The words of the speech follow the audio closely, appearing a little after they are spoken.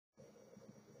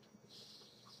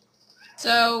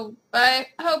So, I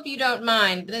hope you don't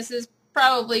mind. This is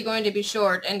probably going to be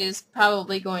short and is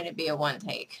probably going to be a one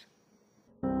take.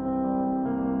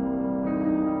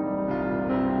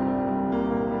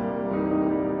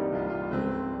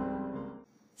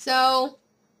 So,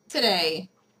 today,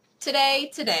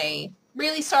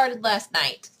 really started last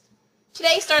night.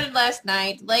 Today started last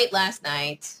night, late last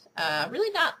night.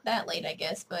 Really not that late, I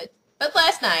guess, but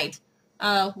last night,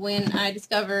 when I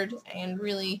discovered and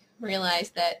really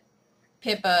realized that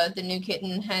Pippa, the new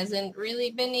kitten, hasn't really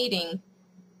been eating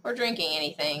or drinking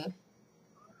anything,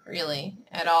 really,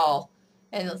 at all.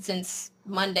 And since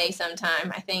Monday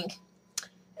sometime, I think.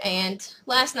 And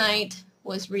last night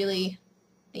was really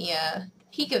the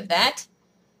peak of that.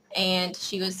 And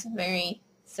she was very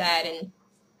sad and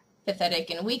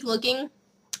pathetic and weak looking.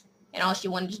 And all she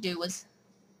wanted to do was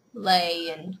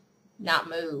lay and not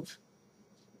move.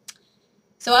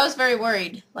 So I was very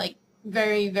worried, like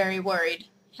very, very worried,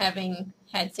 having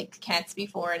had sick cats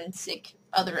before and sick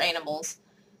other animals.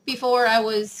 Before I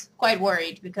was quite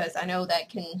worried because I know that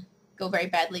can go very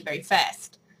badly very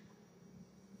fast.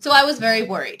 So I was very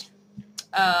worried.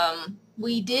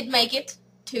 We did make it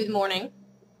to the morning.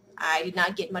 I did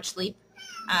not get much sleep.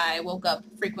 I woke up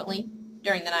frequently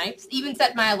during the night, even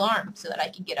set my alarm so that I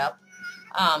could get up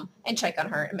and check on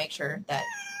her and make sure that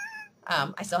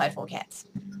I still had 4 cats.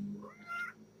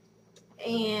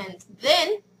 And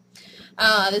then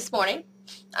this morning,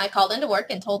 I called into work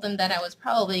and told them that I was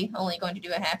probably only going to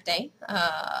do a half day.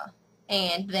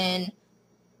 And then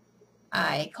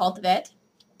I called the vet,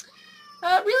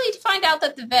 really to find out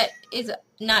that the vet is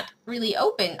not really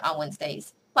open on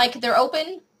Wednesdays. Like, they're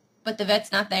open, but the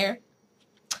vet's not there.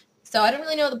 So I don't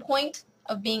really know the point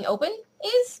of being open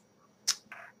is.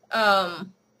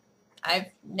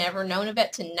 I've never known a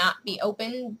vet to not be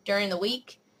open during the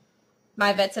week.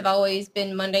 My vets have always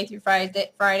been Monday through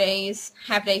Fridays,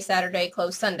 half day Saturday,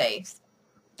 closed Sundays.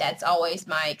 That's always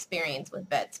my experience with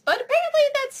vets. But apparently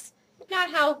that's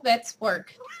not how vets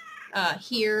work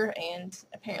here and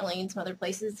apparently in some other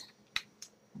places.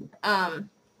 So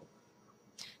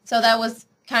that was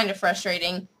kind of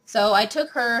frustrating. So I took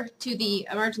her to the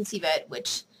emergency vet,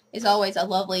 which is always a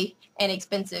lovely and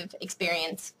expensive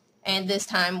experience. And this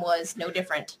time was no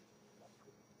different.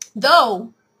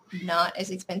 Though not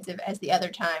as expensive as the other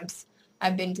times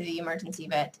I've been to the emergency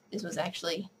vet. This was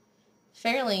actually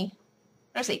fairly,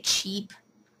 I don't say cheap,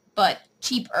 but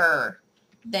cheaper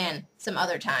than some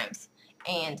other times.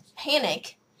 And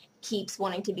Panic keeps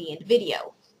wanting to be in the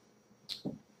video.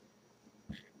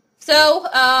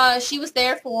 So, she was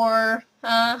there for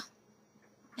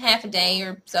half a day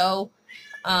or so.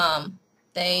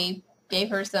 They gave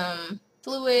her some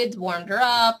fluids, warmed her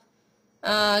up,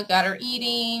 got her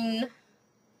eating.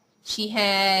 She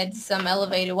had some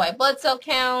elevated white blood cell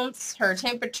counts. Her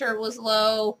temperature was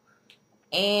low.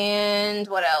 And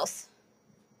what else?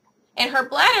 And her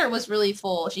bladder was really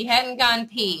full. She hadn't gone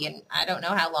pee in I don't know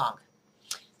how long.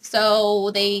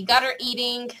 So they got her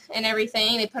eating and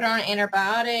everything. They put her on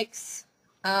antibiotics.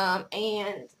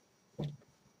 And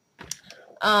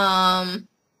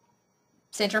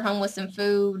sent her home with some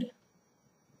food.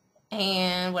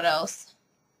 And what else?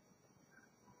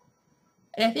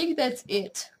 And I think that's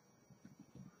it.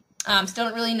 Still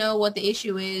don't really know what the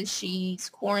issue is. She's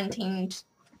quarantined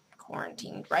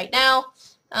right now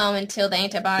until the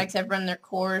antibiotics have run their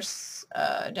course,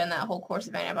 done that whole course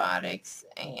of antibiotics,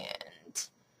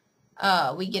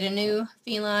 and we get a new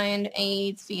feline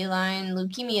AIDS, feline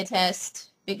leukemia test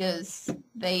because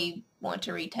they want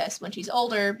to retest when she's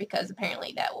older because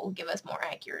apparently that will give us more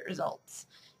accurate results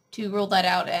to rule that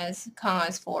out as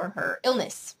cause for her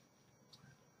illness.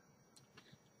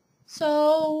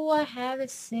 So I have a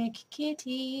sick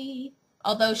kitty.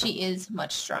 Although she is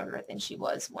much stronger than she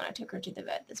was when I took her to the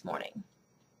vet this morning.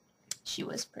 She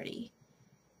was pretty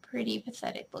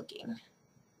pathetic looking.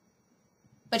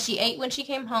 But she ate when she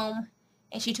came home,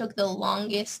 and she took the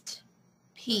longest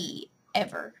pee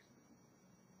ever.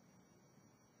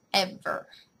 Ever.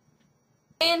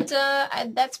 And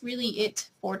that's really it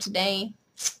for today.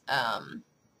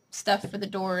 Stuff for the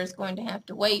door is going to have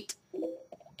to wait.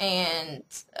 And,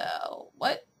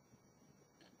 what?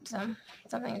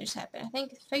 Something just happened. I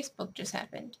think Facebook just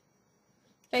happened.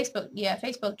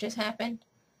 Facebook just happened.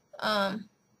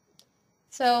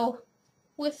 So,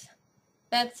 with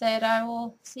that said, I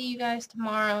will see you guys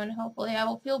tomorrow, and hopefully I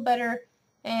will feel better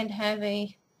and have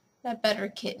a better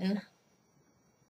kitten.